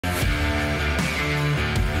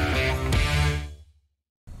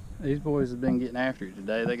These boys have been getting after it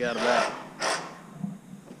today. They got about,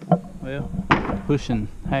 well, pushing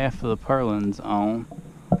half of the purlins on.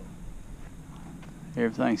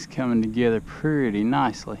 Everything's coming together pretty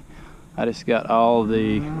nicely. I just got all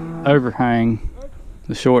the overhang,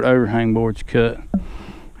 the short overhang boards cut,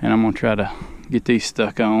 and I'm gonna try to get these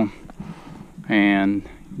stuck on and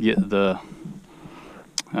get the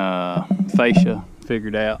fascia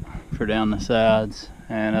figured out for down the sides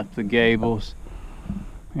and up the gables.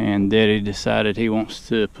 And Daddy decided he wants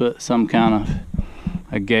to put some kind of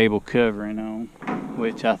a gable covering on,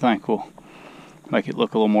 which I think will make it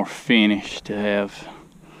look a little more finished to have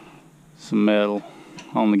some metal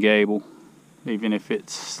on the gable, even if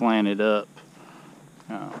it's slanted up.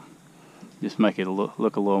 Just make it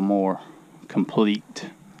look a little more complete,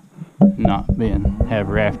 not have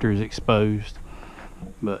rafters exposed.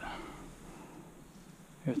 But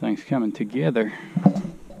everything's coming together.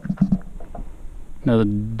 Another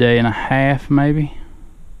day and a half maybe.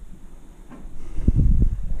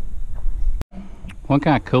 One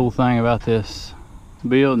kind of cool thing about this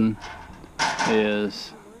building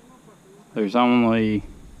is there's only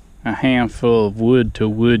a handful of wood to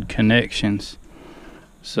wood connections,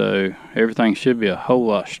 so everything should be a whole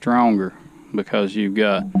lot stronger because you've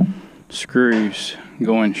got screws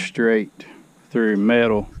going straight through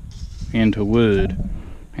metal into wood,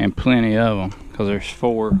 and plenty of them because there's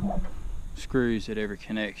 4 screws at every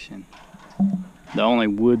connection. The only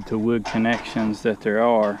wood to wood connections that there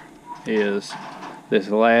are is this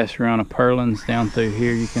last run of purlins down through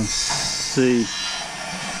here. You can see,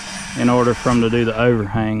 in order for them to do the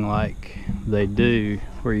overhang like they do,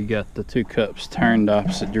 where you got the 2 cups turned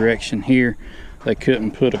opposite direction here, they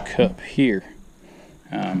couldn't put a cup here.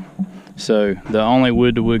 So the only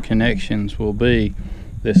wood to wood connections will be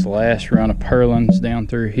this last run of purlins down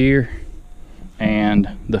through here,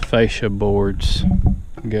 and the fascia boards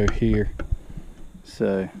go here.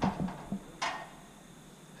 So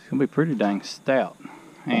it's gonna be pretty dang stout.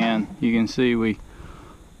 And you can see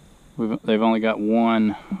they've only got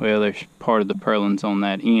one, well, there's part of the purlins on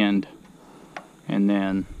that end, and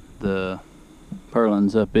then the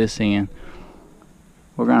purlins up this end.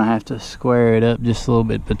 We're gonna have to square it up just a little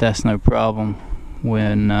bit, but that's no problem.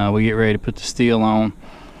 When we get ready to put the steel on,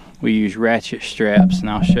 we use ratchet straps, and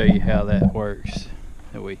I'll show you how that works.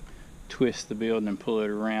 That we twist the building and pull it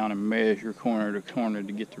around and measure corner to corner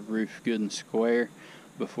to get the roof good and square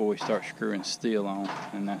before we start screwing steel on.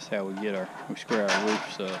 And that's how we square our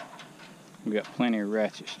roofs up. We've got plenty of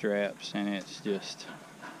ratchet straps, and it's just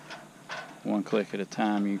one click at a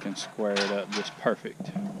time. You can square it up just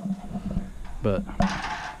perfect. But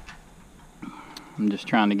I'm just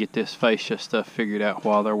trying to get this fascia stuff figured out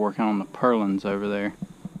while they're working on the purlins over there.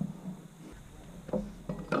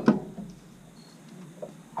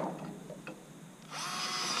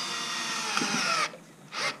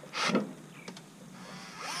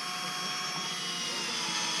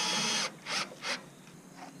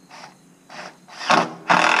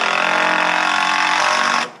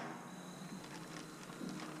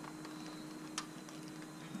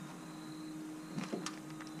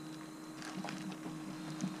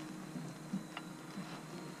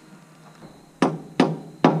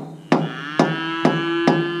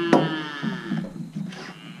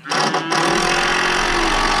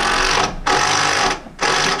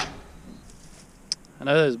 I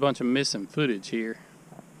know there's a bunch of missing footage here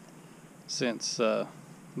since the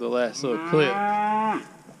last little clip, but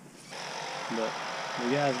the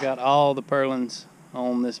guys got all the purlins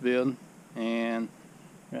on this building, and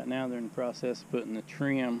right now they're in the process of putting the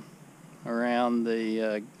trim around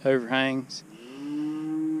the overhangs,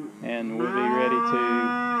 and we'll be ready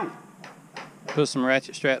to put some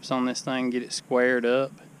ratchet straps on this thing, get it squared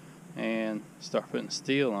up, and start putting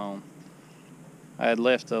steel on. I had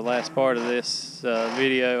left the last part of this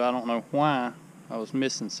video, I don't know why. I was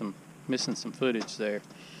missing some footage there,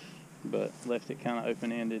 but left it kind of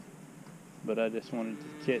open-ended. But I just wanted to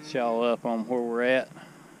catch y'all up on where we're at,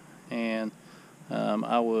 and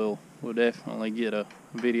we'll definitely get a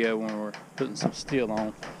video when we're putting some steel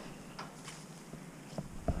on.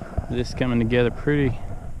 This is coming together pretty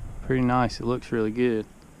nice. It looks really good.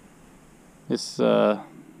 It's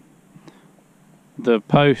the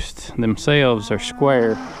posts themselves are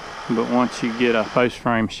square, but once you get a post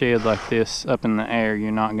frame shed like this up in the air,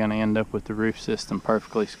 you're not going to end up with the roof system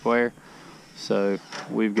perfectly square. So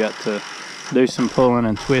we've got to do some pulling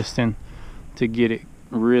and twisting to get it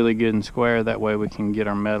really good and square. That way we can get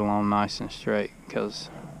our metal on nice and straight,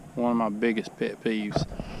 because one of my biggest pet peeves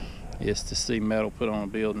is to see metal put on a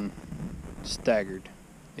building staggered,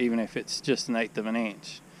 even if it's just 1/8 of an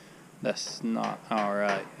inch. that's not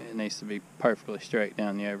alright. It needs to be perfectly straight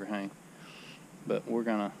down the overhang. But we're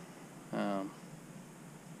gonna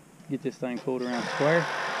get this thing pulled around square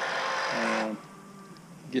and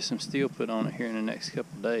get some steel put on it here in the next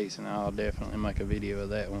couple of days, and I'll definitely make a video of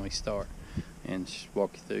that when we start and just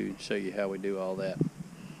walk you through and show you how we do all that.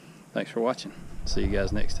 Thanks for watching. See you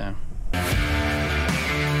guys next time.